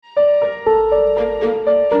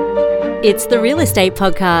It's the Real Estate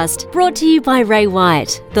Podcast, brought to you by Ray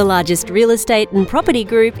White, the largest real estate and property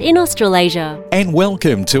group in Australasia. And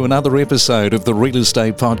welcome to another episode of the Real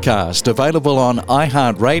Estate Podcast, available on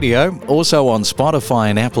iHeartRadio, also on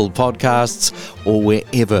Spotify and Apple Podcasts, or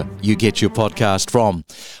wherever you get your podcast from.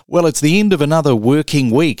 Well, it's the end of another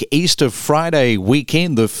working week, Easter Friday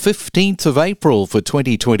weekend, the 15th of April for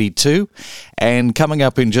 2022. And coming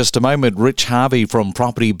up in just a moment, Rich Harvey from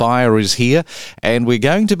Property Buyer is here, and we're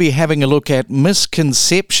going to be having a look at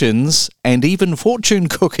misconceptions and even fortune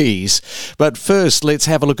cookies. But first, let's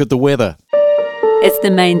have a look at the weather. It's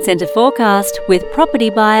the Main Centre forecast with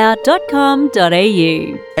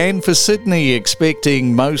propertybuyer.com.au. And for Sydney,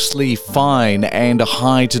 expecting mostly fine and a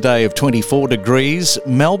high today of 24 degrees.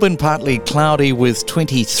 Melbourne, partly cloudy with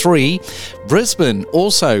 23. Brisbane,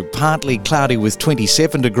 also partly cloudy with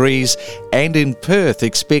 27 degrees. And in Perth,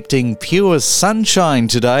 expecting pure sunshine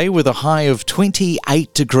today with a high of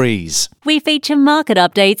 28 degrees. We feature market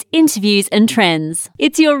updates, interviews and trends.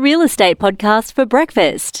 It's your real estate podcast for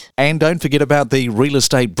breakfast. And don't forget about the Real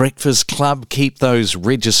Estate Breakfast Club. Keep those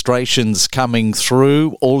registrations coming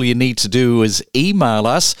through. All you need to do is email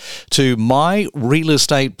us to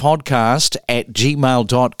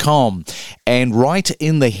myrealestatepodcast@gmail.com and write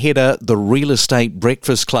in the header the Real Estate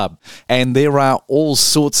Breakfast Club. And there are all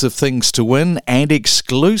sorts of things to win and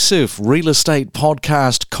exclusive real estate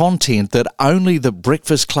podcast content that only the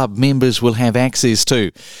Breakfast Club members will have access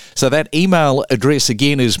to. So that email address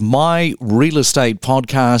again is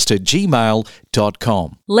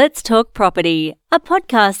myrealestatepodcast@gmail.com. Let's Talk Property, a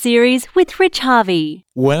podcast series with Rich Harvey.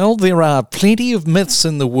 Well, there are plenty of myths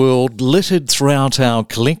in the world littered throughout our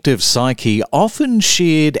collective psyche, often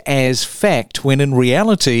shared as fact, when in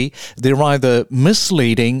reality they're either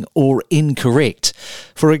misleading or incorrect.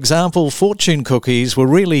 For example, fortune cookies were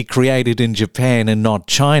really created in Japan and not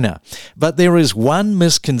China. But there is one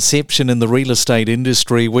misconception in the real estate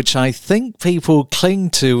industry which I think people cling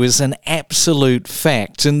to as an absolute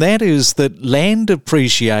fact, and that is that land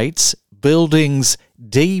appreciates, buildings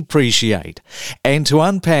depreciate. And to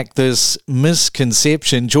unpack this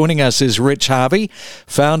misconception, joining us is Rich Harvey,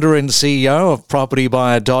 founder and CEO of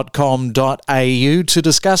propertybuyer.com.au, to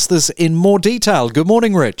discuss this in more detail. Good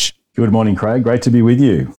morning, Rich. Good morning, Craig. Great to be with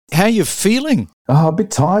you. How are you feeling? Oh, a bit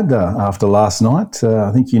tired after last night.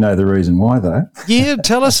 I think you know the reason why, though. Yeah,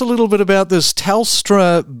 tell us a little bit about this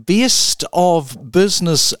Telstra Best of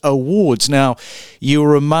Business Awards. Now, you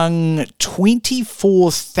were among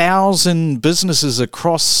 24,000 businesses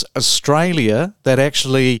across Australia that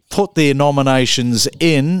actually put their nominations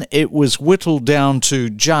in. It was whittled down to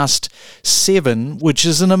just 7, which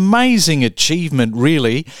is an amazing achievement,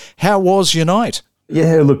 really. How was your night?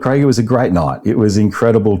 Yeah, look, Craig, it was a great night. It was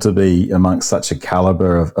incredible to be amongst such a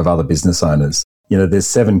calibre of other business owners. You know, there's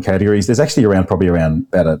 7 categories. There's actually probably around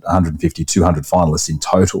about 150, 200 finalists in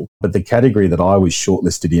total. But the category that I was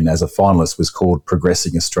shortlisted in as a finalist was called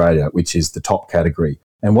Progressing Australia, which is the top category.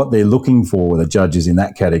 And what they're looking for, the judges in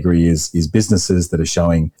that category, is businesses that are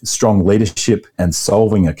showing strong leadership and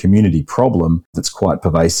solving a community problem that's quite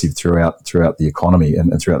pervasive throughout the economy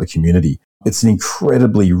and throughout the community. It's an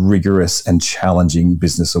incredibly rigorous and challenging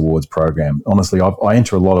business awards program. Honestly, I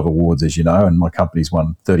enter a lot of awards, as you know, and my company's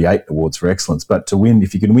won 38 awards for excellence. But to win,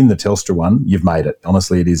 if you can win the Telstra one, you've made it.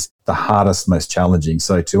 Honestly, it is the hardest, most challenging.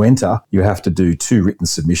 So to enter, you have to do 2 written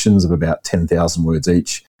submissions of about 10,000 words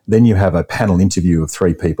each. Then you have a panel interview of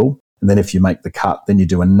 3 people. And then if you make the cut, then you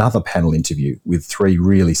do another panel interview with 3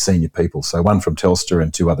 really senior people. So 1 from Telstra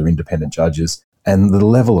and 2 other independent judges. And the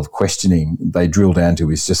level of questioning they drill down to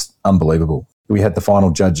is just unbelievable. We had the final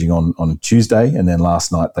judging on Tuesday, and then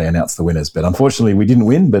last night they announced the winners. But unfortunately, we didn't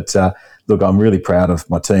win. But look, I'm really proud of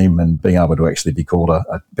my team and being able to actually be called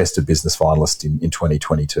a Best of Business finalist in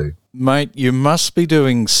 2022. Mate, you must be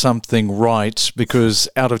doing something right, because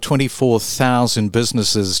out of 24,000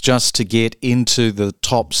 businesses, just to get into the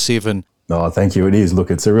top 7. Oh, thank you. It is. Look,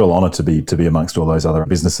 it's a real honour to be amongst all those other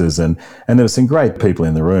businesses, and there were some great people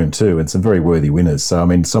in the room too, and some very worthy winners. So, I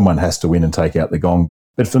mean, someone has to win and take out the gong.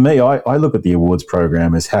 But for me, I look at the awards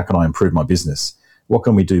program as, how can I improve my business? What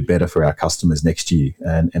can we do better for our customers next year?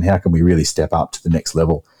 And how can we really step up to the next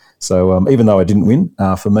level? So even though I didn't win,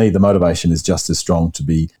 for me, the motivation is just as strong to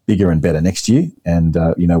be bigger and better next year. And,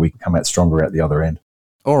 we can come out stronger out the other end.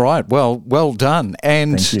 All right. Well done.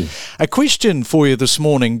 And Thank you. A question for you this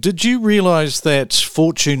morning. Did you realise that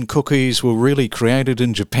fortune cookies were really created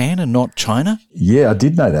in Japan and not China? Yeah, I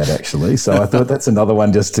did know that, actually. So I thought that's another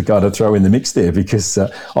one just to kind of throw in the mix there, because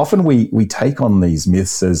often we take on these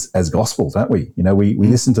myths as gospel, don't we? You know, we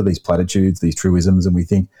listen to these platitudes, these truisms, and we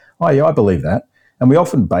think, oh, yeah, I believe that. And we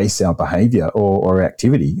often base our behaviour or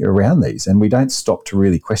activity around these, and we don't stop to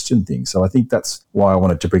really question things. So I think that's why I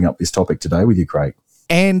wanted to bring up this topic today with you, Craig.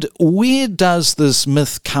 And where does this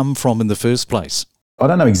myth come from in the first place? I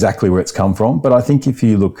don't know exactly where it's come from, but I think if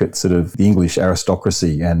you look at sort of the English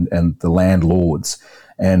aristocracy and the landlords,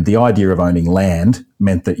 and the idea of owning land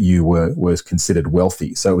meant that you were considered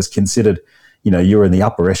wealthy. So it was considered, you're in the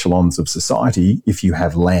upper echelons of society if you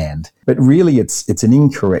have land. But really, it's an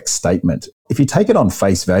incorrect statement. If you take it on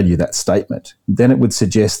face value, that statement, then it would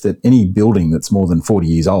suggest that any building that's more than 40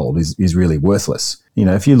 years old is really worthless.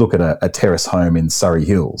 If you look at a terrace home in Surrey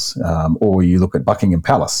Hills, or you look at Buckingham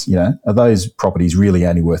Palace, are those properties really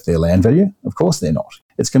only worth their land value? Of course they're not.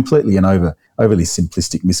 It's completely an overly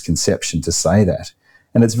simplistic misconception to say that.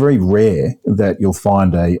 And it's very rare that you'll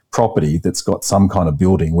find a property that's got some kind of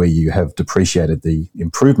building where you have depreciated the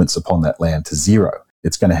improvements upon that land to zero.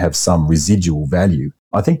 It's going to have some residual value.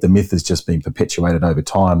 I think the myth has just been perpetuated over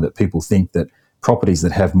time that people think that properties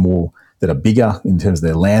that have more, that are bigger in terms of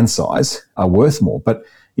their land size, are worth more. But,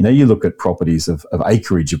 you look at properties of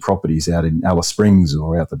acreage of properties out in Alice Springs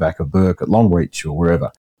or out the back of Burke at Longreach or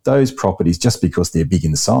wherever. Those properties, just because they're big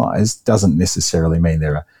in size, doesn't necessarily mean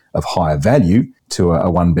they're of higher value to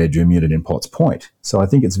a one-bedroom unit in Potts Point. So I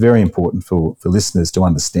think it's very important for listeners to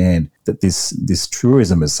understand that this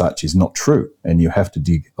truism as such is not true, and you have to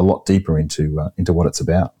dig a lot deeper into what it's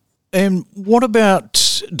about. And what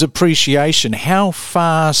about depreciation? How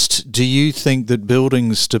fast do you think that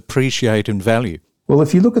buildings depreciate in value? Well,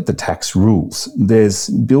 if you look at the tax rules,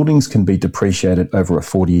 buildings can be depreciated over a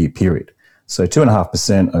 40-year period. So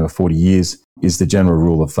 2.5% over 40 years is the general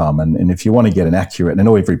rule of thumb. And if you want to get an accurate, and I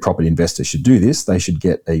know every property investor should do this, they should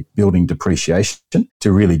get a building depreciation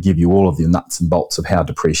to really give you all of the nuts and bolts of how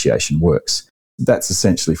depreciation works. That's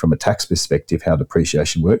essentially from a tax perspective how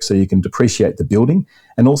depreciation works. So you can depreciate the building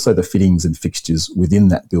and also the fittings and fixtures within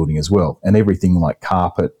that building as well. And everything like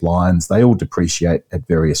carpet, blinds, they all depreciate at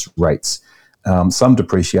various rates. Some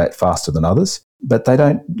depreciate faster than others, but they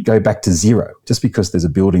don't go back to zero just because there's a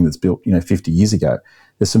building that's built 50 years ago.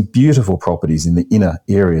 There's some beautiful properties in the inner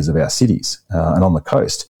areas of our cities and on the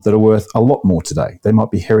coast that are worth a lot more today. They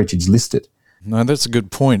might be heritage listed. No, that's a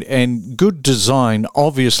good point. And good design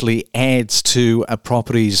obviously adds to a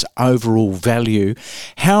property's overall value.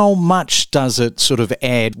 How much does it sort of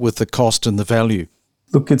add with the cost and the value?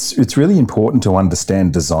 Look, it's really important to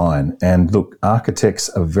understand design. And look, architects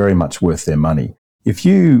are very much worth their money. If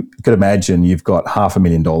you could imagine you've got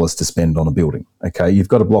 $500,000 to spend on a building, okay, you've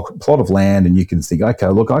got a plot of land and you can think, okay,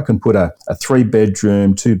 look, I can put a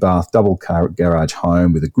 3-bedroom, 2-bath, double car garage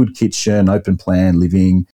home with a good kitchen, open plan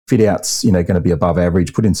living, fit outs, going to be above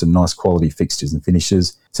average, put in some nice quality fixtures and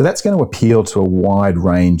finishes. So that's going to appeal to a wide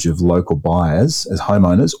range of local buyers as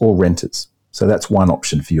homeowners or renters. So that's one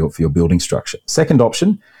option for your building structure. Second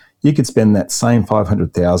option, you could spend that same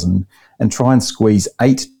 $500,000 and try and squeeze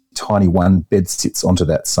 8 tiny one-bed sits onto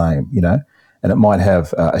that same, and it might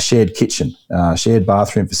have a shared kitchen, shared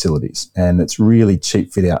bathroom facilities, and it's really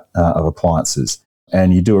cheap fit out of appliances.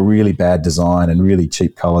 And you do a really bad design and really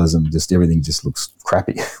cheap colours and just everything just looks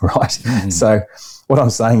crappy, right? Mm-hmm. So what I'm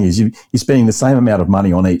saying is you're spending the same amount of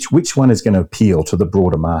money on each. Which one is going to appeal to the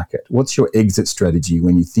broader market? What's your exit strategy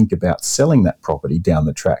when you think about selling that property down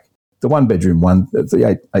the track? The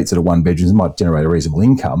the 8 sort of one bedrooms might generate a reasonable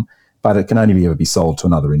income, but it can only ever be sold to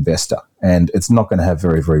another investor, and it's not going to have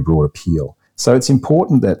very, very broad appeal. So it's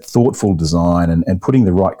important that thoughtful design and putting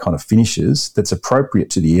the right kind of finishes that's appropriate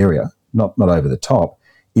to the area, not over the top,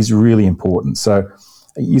 is really important. So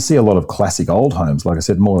you see a lot of classic old homes, like I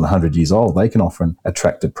said, more than 100 years old, they can offer an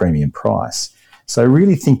attractive premium price. So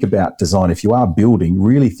really think about design. If you are building,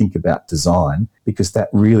 really think about design, because that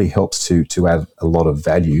really helps to add a lot of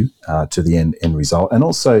value to the end result, and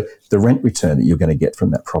also the rent return that you're going to get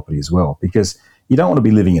from that property as well, because you don't want to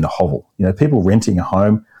be living in a hovel. People renting a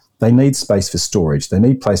home, they need space for storage. They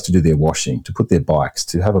need place to do their washing, to put their bikes,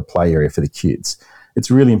 to have a play area for the kids.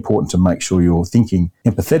 It's really important to make sure you're thinking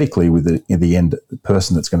empathetically with the end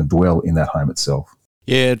person that's going to dwell in that home itself.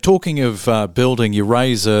 Yeah, talking of building, you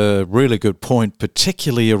raise a really good point,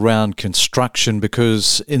 particularly around construction,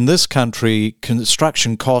 because in this country,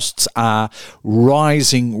 construction costs are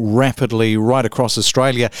rising rapidly right across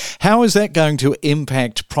Australia. How is that going to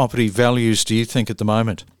impact property values, do you think, at the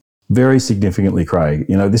moment? Very significantly, Craig.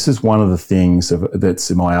 This is one of the things that's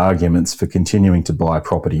in my arguments for continuing to buy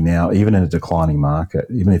property now, even in a declining market,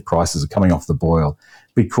 even if prices are coming off the boil,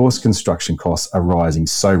 because construction costs are rising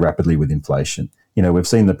so rapidly with inflation. We've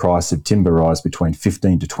seen the price of timber rise between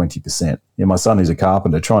 15 to 20%. My son, who's a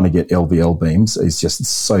carpenter, trying to get LVL beams is just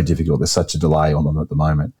so difficult. There's such a delay on them at the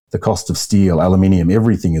moment. The cost of steel, aluminium,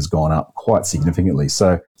 everything has gone up quite significantly.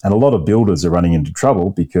 And a lot of builders are running into trouble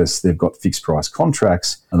because they've got fixed price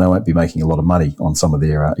contracts and they won't be making a lot of money on some of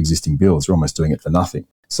their existing builds. They're almost doing it for nothing.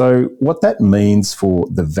 So what that means for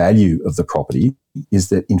the value of the property is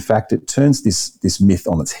that, in fact, it turns this myth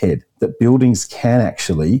on its head, that buildings can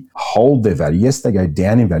actually hold their value. Yes, they go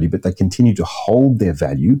down in value, but they continue to hold their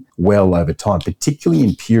value well over time, particularly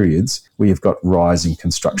in periods where you've got rising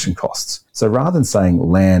construction costs. So rather than saying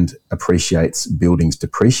land appreciates, buildings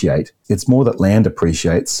depreciate, it's more that land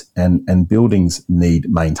appreciates and buildings need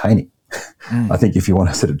maintaining. I think if you want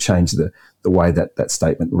to sort of change the way that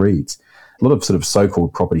statement reads. A lot of sort of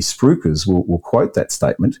so-called property spruikers will quote that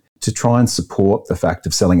statement to try and support the fact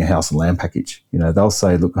of selling a house and land package. They'll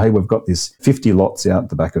say, look, hey, we've got this 50 lots out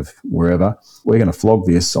the back of wherever. We're going to flog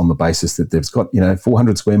this on the basis that they've got,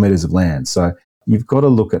 400 square metres of land. So you've got to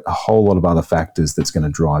look at a whole lot of other factors that's going to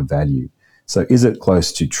drive value. So is it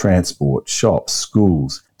close to transport, shops,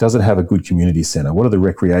 schools? Does it have a good community centre? What are the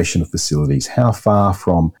recreational facilities? How far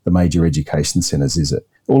from the major education centres is it?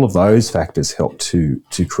 All of those factors help to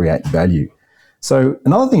create value. So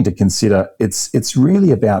another thing to consider, it's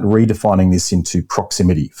really about redefining this into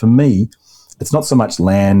proximity. For me, it's not so much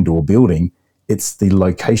land or building, it's the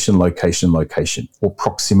location, or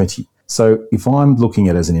proximity. So if I'm looking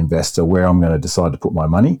at as an investor where I'm going to decide to put my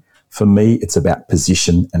money, for me, it's about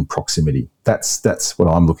position and proximity. That's what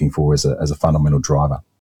I'm looking for as a fundamental driver.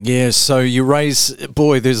 Yeah, so you raise,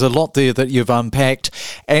 there's a lot there that you've unpacked.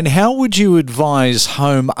 And how would you advise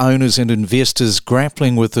home owners and investors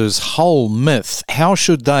grappling with this whole myth? How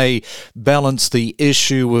should they balance the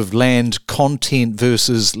issue of land content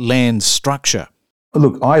versus land structure?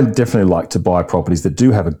 Look, I definitely like to buy properties that do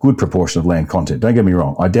have a good proportion of land content. Don't get me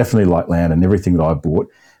wrong. I definitely like land and everything that I've bought.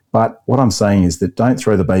 But what I'm saying is that don't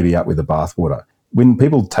throw the baby out with the bathwater. When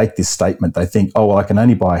people take this statement, they think, oh, well, I can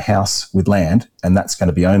only buy a house with land and that's going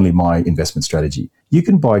to be only my investment strategy. You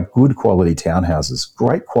can buy good quality townhouses,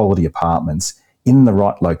 great quality apartments in the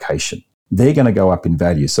right location. They're going to go up in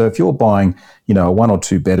value. So if you're buying, a 1 or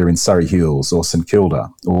 2 bedder in Surrey Hills or St Kilda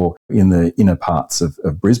or in the inner parts of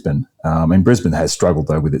Brisbane, and Brisbane has struggled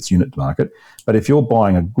though with its unit market, but if you're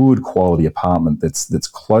buying a good quality apartment that's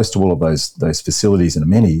close to all of those facilities and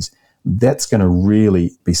amenities, that's going to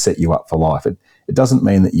really set you up for life. It doesn't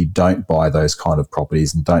mean that you don't buy those kind of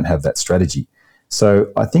properties and don't have that strategy.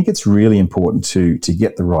 So I think it's really important to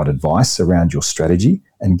get the right advice around your strategy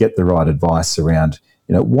and get the right advice around,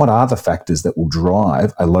 what are the factors that will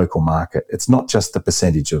drive a local market. It's not just the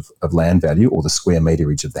percentage of land value or the square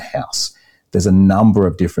meterage of the house. There's a number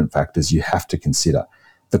of different factors you have to consider.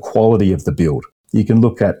 The quality of the build. You can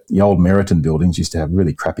look at the old Meriton buildings used to have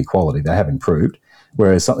really crappy quality. They have improved.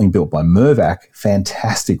 Whereas something built by Mirvac,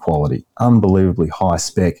 fantastic quality, unbelievably high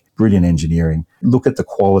spec, brilliant engineering. Look at the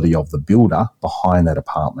quality of the builder behind that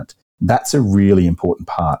apartment. That's a really important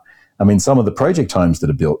part. I mean, some of the project homes that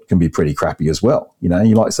are built can be pretty crappy as well. You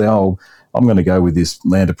might say, oh, I'm going to go with this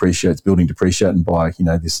land appreciates, building depreciate and buy,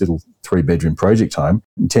 this little 3-bedroom project home.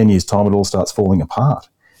 In 10 years' time, it all starts falling apart.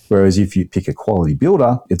 Whereas if you pick a quality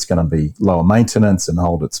builder, it's going to be lower maintenance and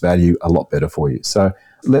hold its value a lot better for you. So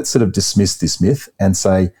let's sort of dismiss this myth and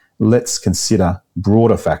say, let's consider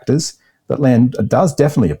broader factors that land does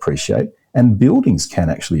definitely appreciate and buildings can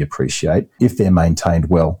actually appreciate if they're maintained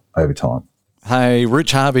well over time. Hey,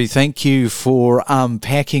 Rich Harvey, thank you for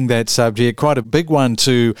unpacking that subject. Quite a big one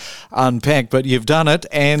to unpack, but you've done it,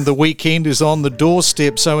 and the weekend is on the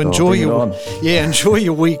doorstep. So enjoy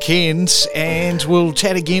your weekend, and we'll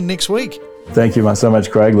chat again next week. Thank you so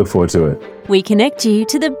much, Craig. Look forward to it. We connect you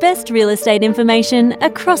to the best real estate information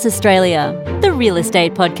across Australia. The Real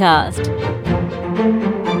Estate Podcast.